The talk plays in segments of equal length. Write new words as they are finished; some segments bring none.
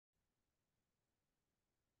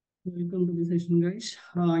Welcome to the session, guys.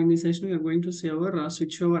 In this session, we are going to see our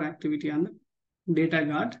switchover activity on Data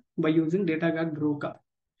Guard by using Data Guard Broker,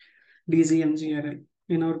 DZMGRL.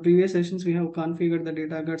 In our previous sessions, we have configured the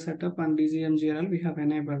Data Guard setup and DZMGRL we have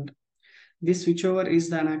enabled. This switchover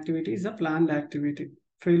is an activity, is a planned activity.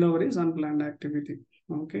 Failover is unplanned activity.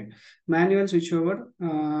 Okay. Manual switchover,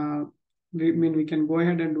 we can go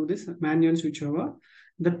ahead and do this manual switchover.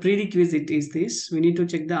 The prerequisite is this: we need to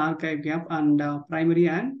check the archive gap and primary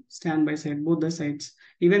and standby side, both the sides.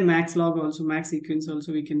 Even max log also, max sequence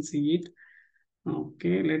also, we can see it.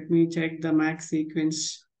 Okay, let me check the max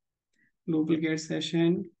sequence duplicate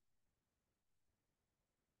session.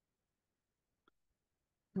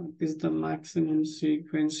 What is the maximum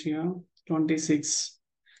sequence here? 26.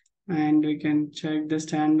 And we can check the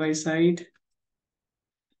standby side.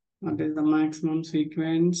 What is the maximum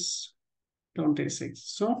sequence? 26.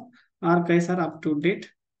 So archives are up to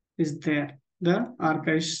date, is there. The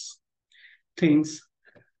archives things.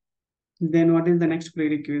 Then what is the next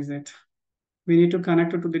prerequisite? We need to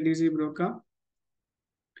connect it to the DZ broker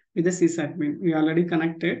with the sysadmin. We already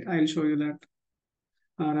connected. I'll show you that.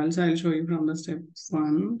 Or else I'll show you from the step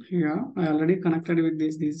 1 here. I already connected with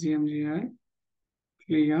this DZMGI.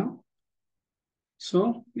 Clear.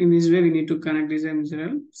 So in this way, we need to connect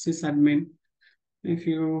DZMGI sysadmin. If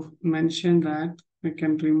you mention that, we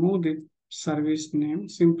can remove the service name.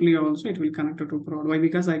 Simply also, it will connect to prod. Why?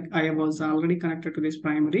 Because I was already connected to this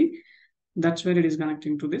primary. That's where it is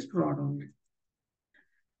connecting to this prod only.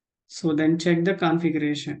 So then check the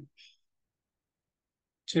configuration.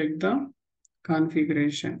 Check the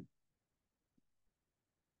configuration.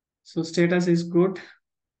 So status is good.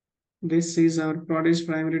 This is our prod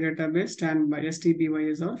primary database. Standby STBY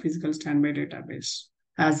is our physical standby database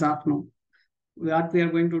as of now. What we are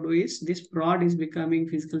going to do is this prod is becoming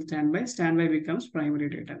physical standby. Standby becomes primary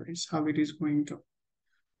database. How it is going to?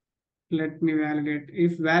 Let me validate.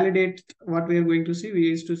 If validate, what we are going to see, we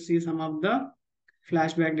used to see some of the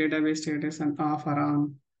flashback database status and off or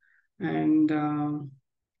on, and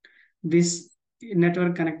this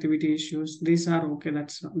network connectivity issues. These are okay.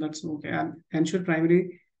 That's okay. And ensure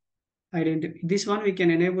primary identity. This one we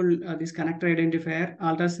can enable this connector identifier,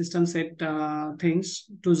 alter system set things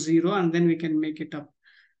to 0, and then we can make it up.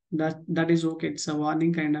 That is okay. It's a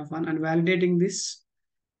warning kind of one. And validating this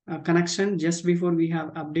connection just before we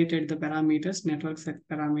have updated the parameters, network set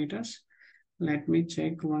parameters. Let me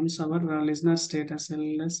check once our listener status,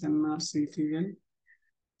 LSNRCTL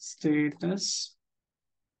status,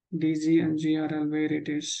 DG and GRL, where it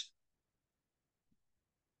is.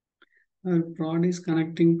 Our prod is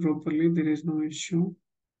connecting properly, there is no issue.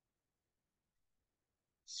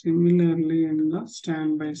 Similarly, in the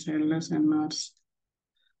standby LSNRCTL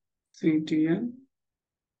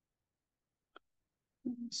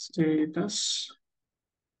status,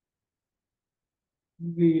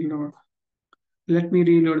 reload. Let me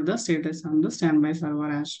reload the status on the standby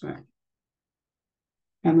server as well.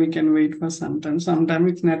 And we can wait for some time. Sometime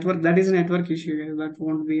it's network, that is a network issue. That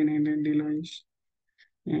won't be any delays,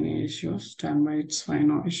 any issues. Standby, it's fine,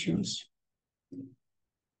 no issues.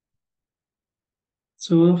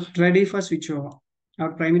 So ready for switchover.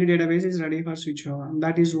 Our primary database is ready for switchover.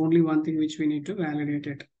 That is only one thing which we need to validate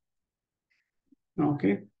it.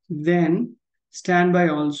 Okay. Then standby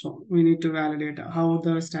also. We need to validate how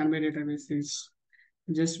the standby database is.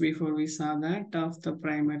 Just before we saw that of the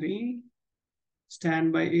primary,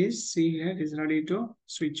 standby is, see here, it is ready to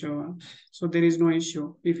switch over. So there is no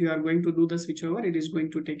issue. If you are going to do the switchover, it is going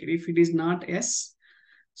to take it. If it is not yes,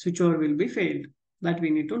 switchover will be failed. That we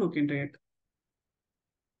need to look into it.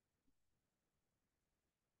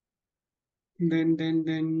 Then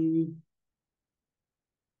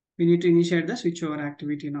we need to initiate the switchover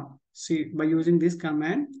activity now. See, by using this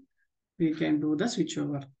command, we can do the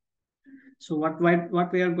switchover. So what we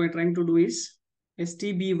are trying to do is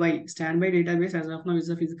STBY, standby database as of now is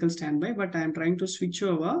a physical standby, but I am trying to switch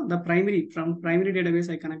over the primary, from primary database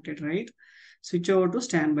I connected, right? Switch over to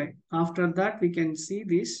standby. After that, we can see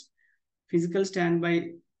this physical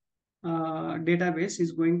standby database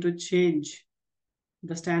is going to change.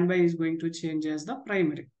 The standby is going to change as the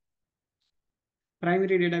primary.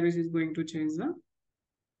 Primary database is going to change the,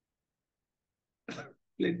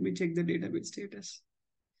 let me check the database status.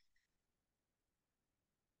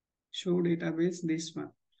 Show database, this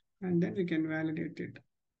one, and then we can validate it.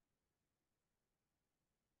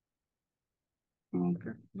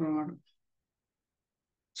 Okay, prod.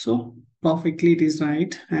 So perfectly it is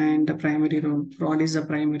right, and the primary role, prod is the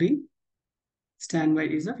primary, standby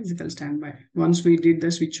is a physical standby. Once we did the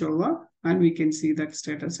switchover, and we can see that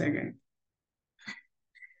status again.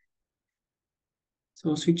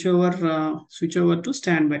 So switch over to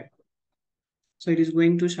standby. So it is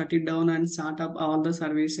going to shut it down and start up all the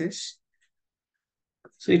services.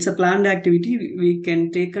 So it's a planned activity. We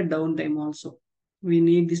can take a downtime also. We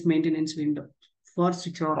need this maintenance window for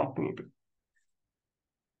switchover activity.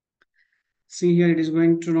 See here, it is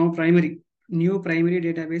going to now primary. New primary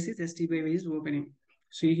database is STBY is opening.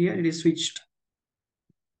 See here, it is switched.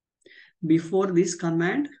 Before this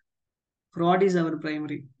command, prod is our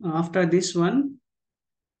primary. After this one,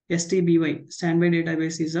 STBY, standby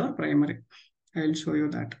database is our primary. I will show you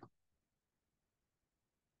that.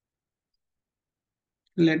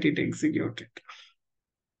 Let it execute it.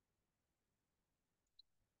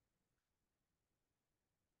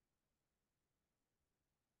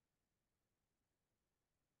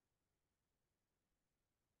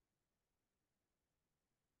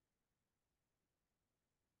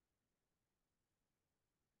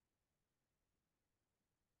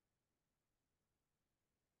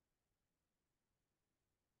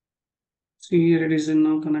 See here, it is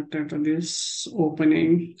now connected to this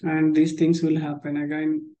opening, and these things will happen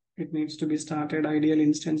again. It needs to be started, ideal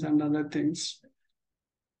instance and other things.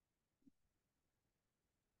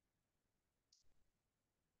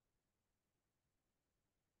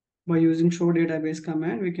 By using show database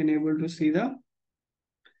command, we can able to see the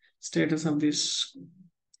status of these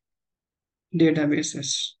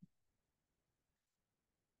databases.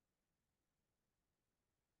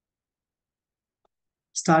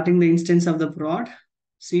 Starting the instance of the prod.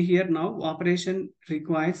 See here now, operation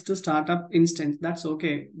requires to start up instance. That's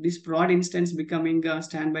okay. This prod instance becoming a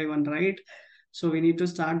standby one, right? So we need to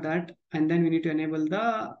start that, and then we need to enable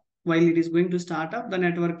the, while it is going to start up the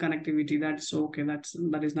network connectivity. That's okay.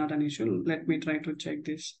 That is not an issue. Let me try to check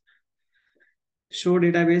this. Show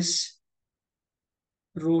database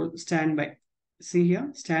role standby. See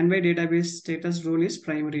here, standby database status role is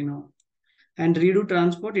primary now. And redo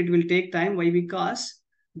transport, it will take time. Why? Because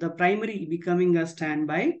the primary becoming a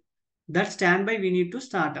standby, that standby we need to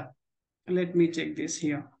start up. Let me check this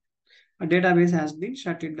here. A database has been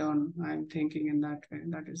shut it down. I'm thinking in that way.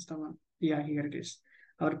 That is the one. Yeah, here it is.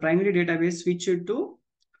 Our primary database switched to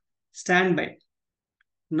standby.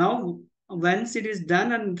 Now, once it is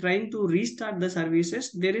done and trying to restart the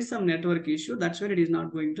services, there is some network issue. That's where it is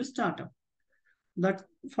not going to start up. That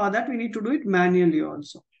for that we need to do it manually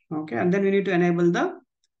also. Okay, and then we need to enable the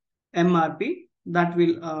MRP that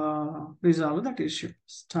will resolve that issue.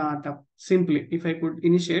 Startup. Simply, if I could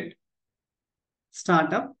initiate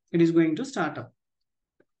startup, it is going to start up.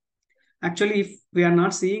 Actually, if we are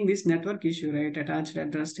not seeing this network issue, right, attached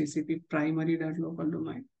address TCP primary.local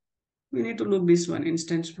domain, we need to look this one,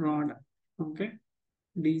 instance prod. Okay,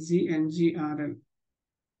 DZNGRL.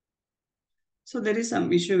 So there is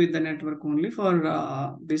some issue with the network only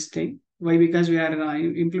for this thing. Why? Because we are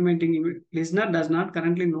implementing, listener does not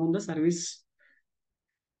currently know the service.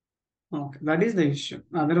 Okay, that is the issue.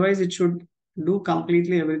 Otherwise, it should do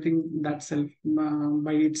completely everything that self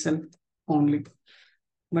by itself only.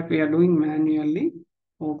 But we are doing manually.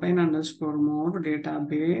 Open underscore mode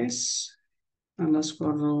database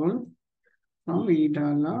underscore role from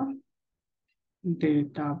EDALA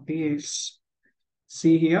database.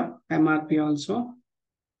 See here, MRP also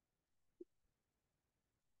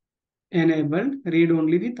enabled, read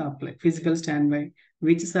only with apply, physical standby.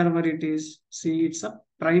 Which server it is? See, it's a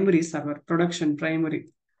primary server, production primary.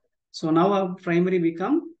 So now our primary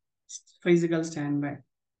become physical standby.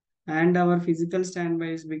 And our physical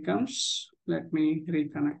standby becomes, let me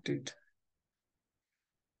reconnect it.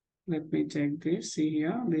 Let me check this. See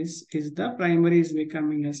here, this is the primary is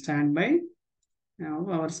becoming a standby. Now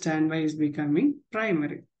our standby is becoming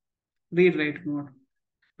primary. Read write mode.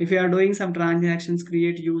 If you are doing some transactions,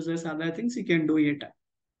 create users, other things, you can do it.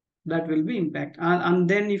 That will be impact. And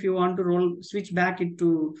then if you want to switch back it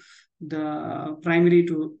to the primary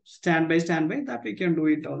to standby, that we can do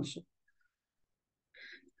it also.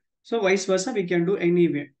 So vice versa, we can do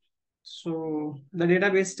anyway. So the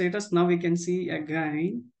database status now we can see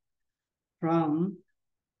again from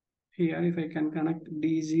here. If I can connect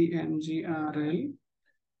DZNGRL,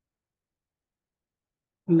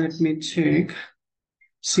 let me check.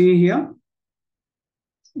 See here,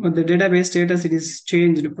 but the database status it is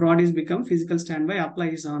changed. Prod is become physical standby. Apply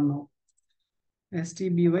is on now.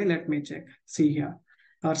 STBY. Let me check. See here.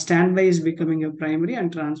 Our standby is becoming a primary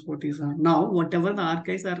and transport is on. Now, whatever the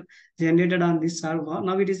archives are generated on this server,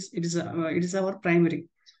 now it is our primary.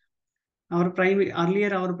 Our primary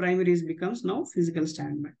earlier our primary is becomes now physical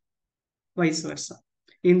standby. Vice versa.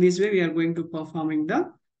 In this way, we are going to performing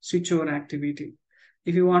the switchover activity.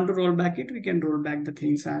 If you want to roll back it, we can roll back the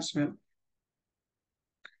things as well.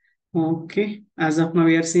 Okay, as of now,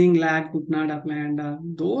 we are seeing lag could not apply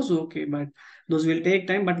and those okay, but those will take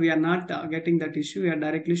time, but we are not getting that issue. We are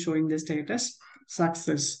directly showing the status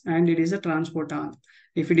success and it is a transport on.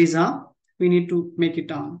 If it is off, we need to make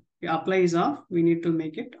it on. The apply is off, we need to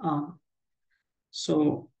make it on.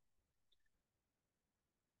 So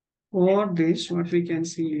for this, what we can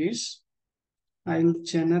see is I'll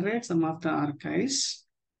generate some of the archives,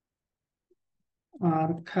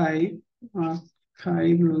 archive,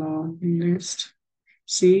 archive log list.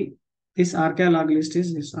 See, this archive log list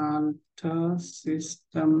is this alter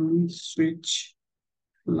system switch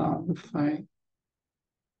log file.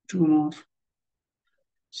 Two more.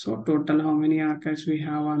 So total how many archives we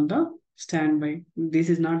have on the standby. This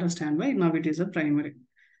is not a standby, now it is a primary.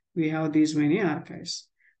 We have these many archives.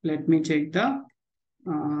 Let me check the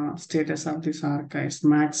status of this archives.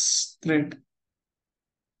 Max thread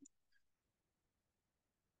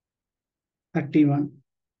 31.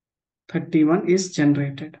 31 is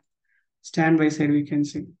generated. Standby side we can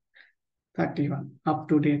see 31 up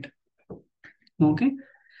to date. Okay.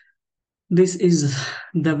 This is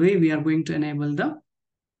the way we are going to enable the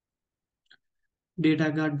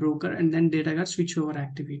Data Guard broker and then Data Guard switchover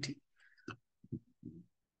activity.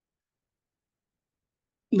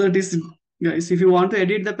 That is, guys, if you want to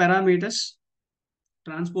edit the parameters,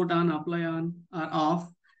 transport on, apply on, or off,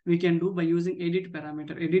 we can do by using edit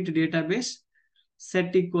parameter, edit database,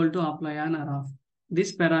 set equal to apply on or off.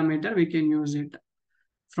 This parameter, we can use it.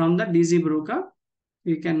 From the DZ broker,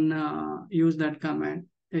 we can use that command,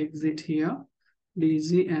 exit here,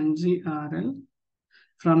 DZNGRL.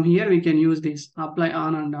 From here, we can use this, apply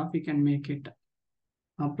on and off, we can make it.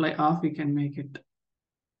 Apply off, we can make it.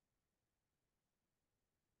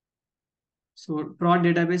 So prod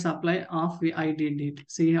database apply off, I did it.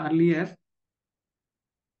 See earlier,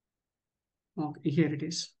 okay, here it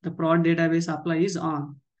is. The prod database apply is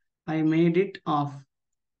on. I made it off.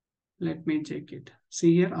 Let me check it.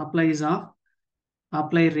 See here, apply is off.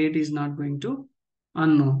 Apply rate is not going to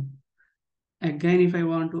unknown. Again, if I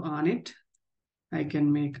want to on it, I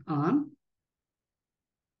can make on.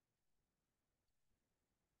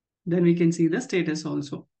 Then we can see the status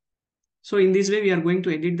also. So in this way, we are going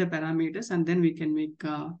to edit the parameters and then we can make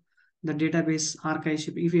the database archive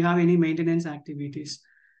ship if you have any maintenance activities.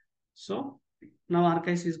 So now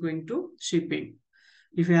archives is going to shipping.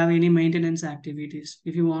 If you have any maintenance activities,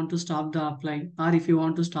 if you want to stop the apply or if you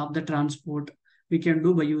want to stop the transport, we can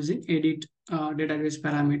do by using edit database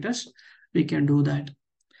parameters. We can do that.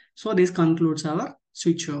 So this concludes our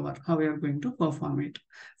switchover, how we are going to perform it.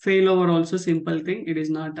 Failover also simple thing. It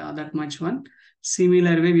is not that much one.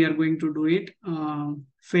 Similar way we are going to do it.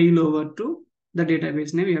 Failover to the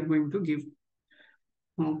database name we are going to give.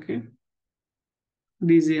 Okay.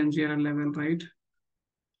 DZMGR level, right?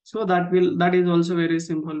 So that is also very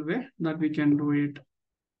simple way that we can do it.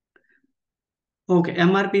 Okay,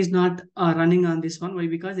 MRP is not running on this one. Why?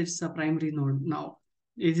 Because it's a primary node now.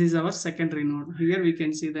 This is our secondary node. Here we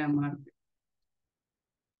can see the MRP.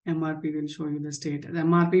 MRP will show you the state. The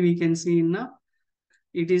MRP we can see in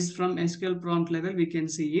it is from SQL prompt level. We can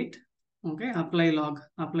see it. Okay, apply log,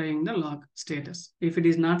 applying the log status. If it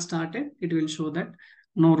is not started, it will show that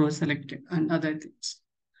no row selected and other things.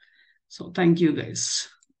 So thank you guys.